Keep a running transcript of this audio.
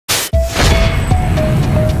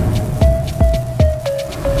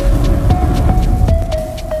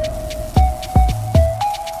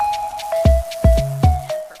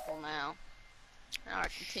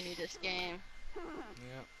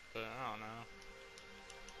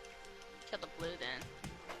Kill the blue then.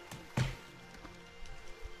 I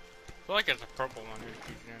feel like it's a purple one who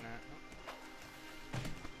keeps doing that.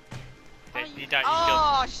 Oh, You died,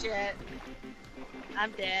 oh shit!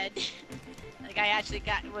 I'm dead. The guy actually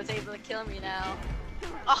was able to kill me now.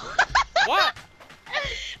 Oh. What?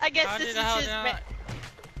 I guess How this did is how his. Yeah,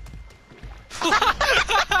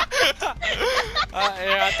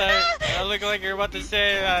 I thought I looked like you were about to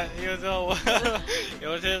say that he was all, it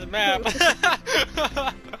was his map.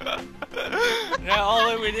 Now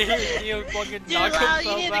all we did was he fucking Dude, knock Lyle, you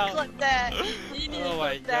himself need to out. clip that. You need Oh to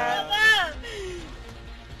my clip that.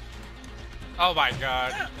 Oh my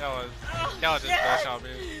god, that was a special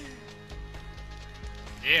move.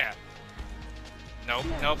 Yeah. Nope,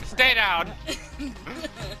 nope, stay down.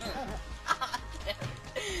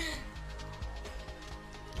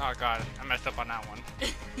 Oh god, I messed up on that one.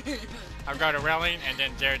 I've got a railing and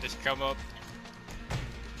then Jared just come up.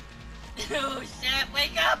 Oh shit,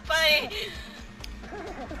 wake up, buddy!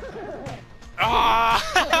 Ah!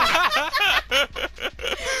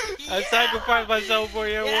 I sacrificed myself for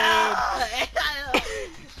your win.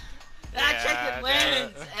 That chicken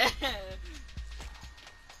wins.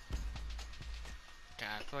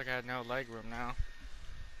 God, I feel like I have no leg room now.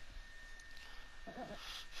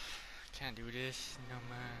 Can't do this no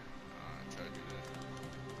man. Oh, try to do this.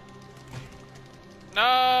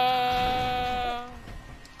 No!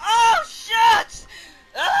 Oh shit!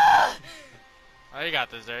 Ah! Oh, you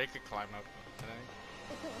got this there. You could climb up.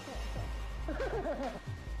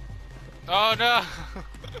 Oh no!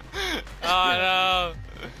 Oh no!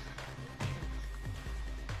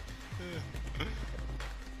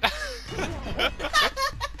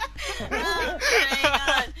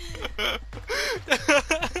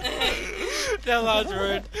 That last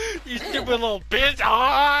word, you stupid little bitch!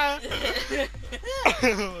 Ah! Oh my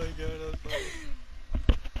god, that's funny.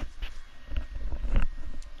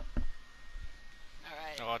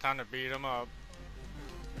 Alright. Oh, time to beat him up.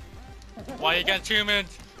 Why you against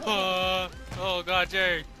humans? Oh god,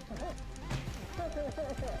 Jay.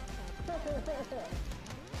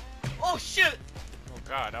 Oh shit! Oh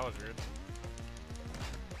god, that was weird.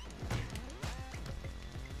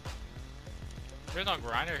 There's no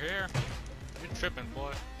grinder here. You're tripping,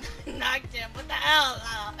 boy. Knocked him, what the hell?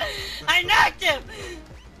 I knocked him!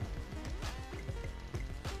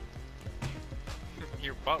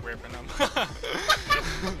 You're butt ripping him. I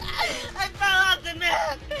fell off the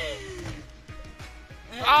map!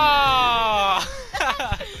 Oh!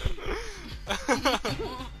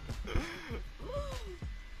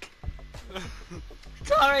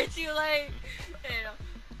 Sorry, too late! You know.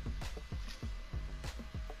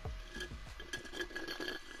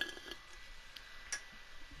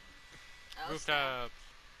 Rooftop.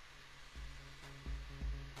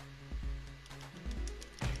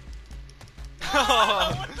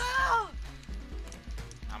 Oh, what the hell?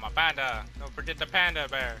 I'm a panda. Don't forget the panda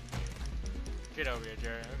bear. Get over here,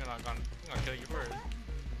 Jerry. I'm gonna kill you first.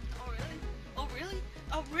 Oh really? Oh really?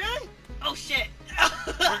 Oh really? Oh shit!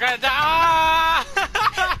 We're gonna die. Ah! Oh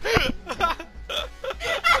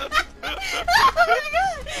my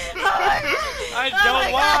god! Oh my god! I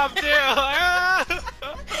don't want to.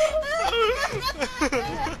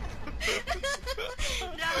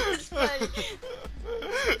 That was funny.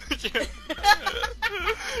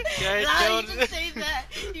 Jerry No, killed you should save that.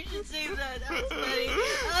 You should save that. That was funny.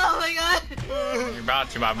 Oh my god. You're about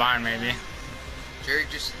to by barn, maybe. Jerry,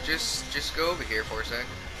 just go over here for a sec.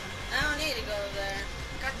 I don't need to go over there.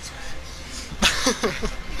 Got this guy.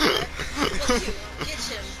 Get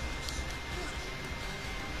him.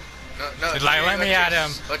 No, Like, let me at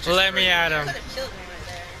him. Let me at him. You could have killed me right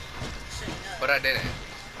there. So you know. But I didn't.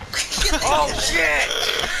 Oh shit!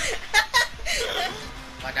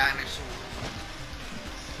 My dinosaur.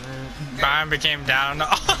 Barn became down.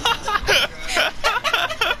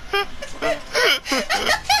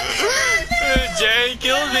 Jerry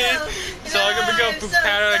killed me. So I'm gonna go to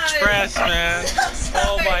Power Express, man.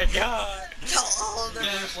 Oh my god.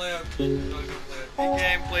 You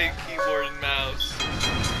can't play keyboard and mouse.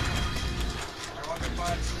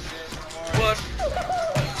 What?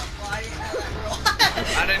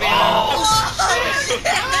 I didn't even.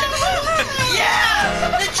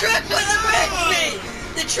 Yeah! The truck was avenged me!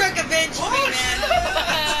 The truck avenged me, man!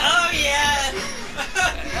 Oh yeah!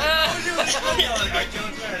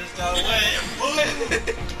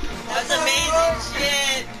 That's amazing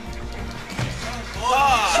shit!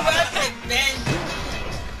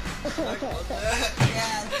 Truck avenged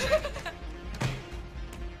me!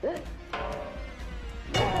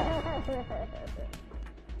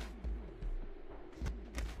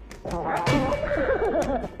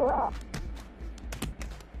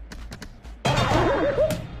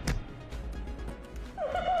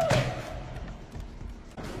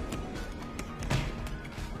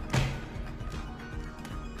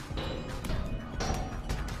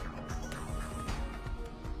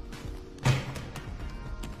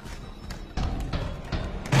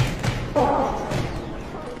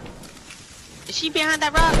 she behind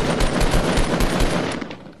that rock?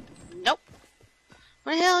 Nope.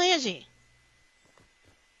 Where the hell is he?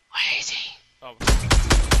 Where is he? Oh.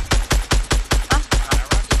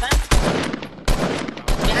 Huh?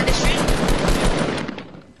 Behind the tree?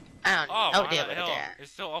 I don't know. Oh, No why deal the with hell? that.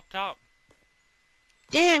 It's still up top.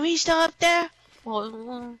 Damn, he's still up there?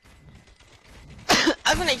 Well,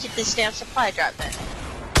 I'm gonna get this damn supply drop then.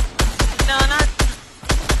 No, not.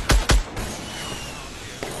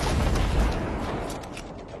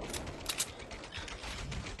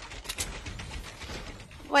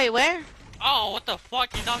 Wait, where? Oh, what the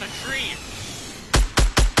fuck? He's on a tree.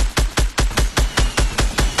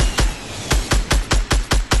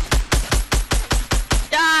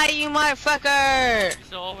 Die, you motherfucker! He's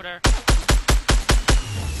still over there.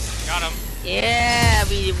 Got him. Yeah,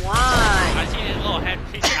 we won. I seen his little head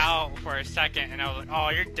peek out for a second, and I was like, "Oh,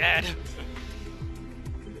 you're dead."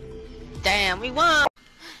 Damn, we won.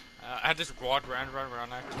 I had this quad run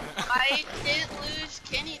around accident. I didn't lose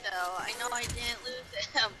Kenny though. I know I didn't lose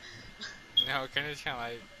him. No, Kenny's kind of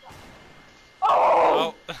like.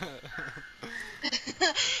 Oh.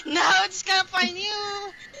 No, I'm just gonna find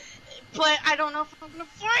you. But I don't know if I'm gonna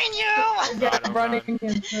find you. Yeah, Oh, running God.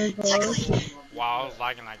 in circles. Wow, I was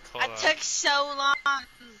lagging like I Cola. took so long.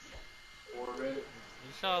 You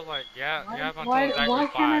saw like, yeah, you have until Why exactly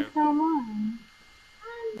can't I 5. tell mine?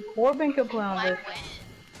 Corbin could play on Might this. win.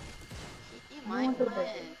 He might win,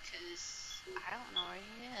 cause I don't know where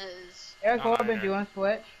he is. Yeah, No, Corbin, no, do you want to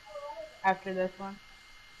switch after this one?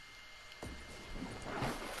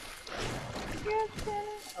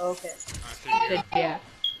 Okay. I see you. Good, yeah.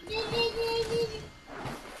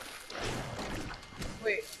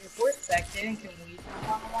 Wait, if we're spectating, can we jump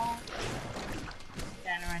on the wall?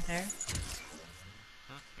 Standing right there,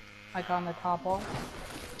 like on the top wall.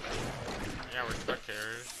 Yeah, we're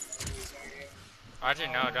spectators. Actually,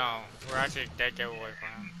 no, don't. We're actually dead giveaway from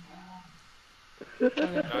him.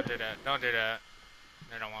 Don't do that. Don't do that.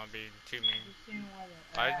 They don't want to be too mean.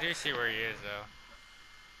 I do see where he is,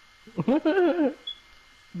 though.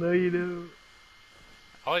 No, you don't.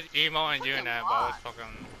 I was emoing doing that, but I was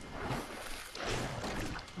fucking.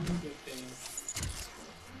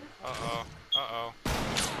 Uh-oh. Uh-oh.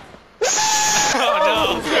 Oh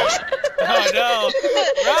no! Oh no!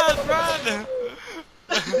 Run!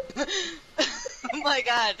 Oh my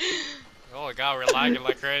god. Oh my god, we're lagging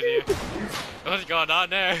like crazy. What's going on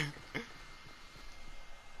there?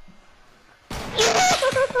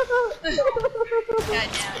 God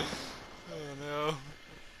damn. Oh no.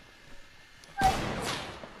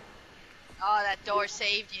 Oh, that door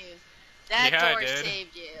saved you. That Yeah, door it did.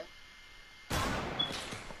 saved you.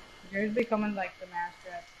 Yours becoming like the master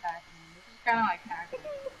at Pac-Man. This is kind of like Pac-Man.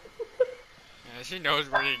 Yeah, she knows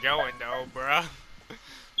where you're going though, bruh.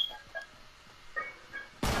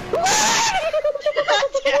 God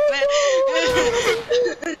damn it.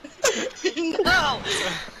 No!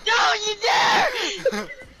 No, you dare!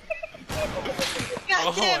 God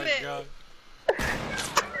Oh damn my it. god.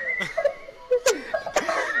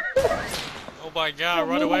 Oh my god,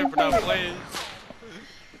 run away from that place.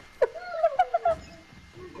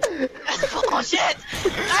 Bullshit!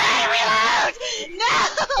 Alright, reload! No!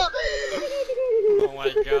 Oh my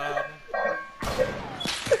god.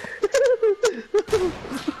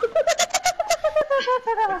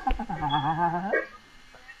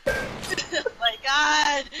 Oh my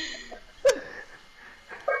god!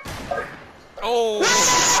 Oh!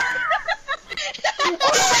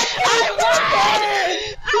 I won!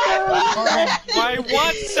 By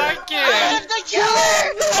 1 second! I'm the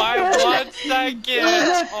killer! By 1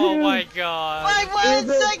 second! Oh my god. By 1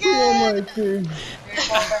 second!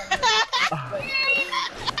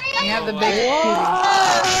 You have the Oh big my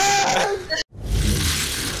shooting.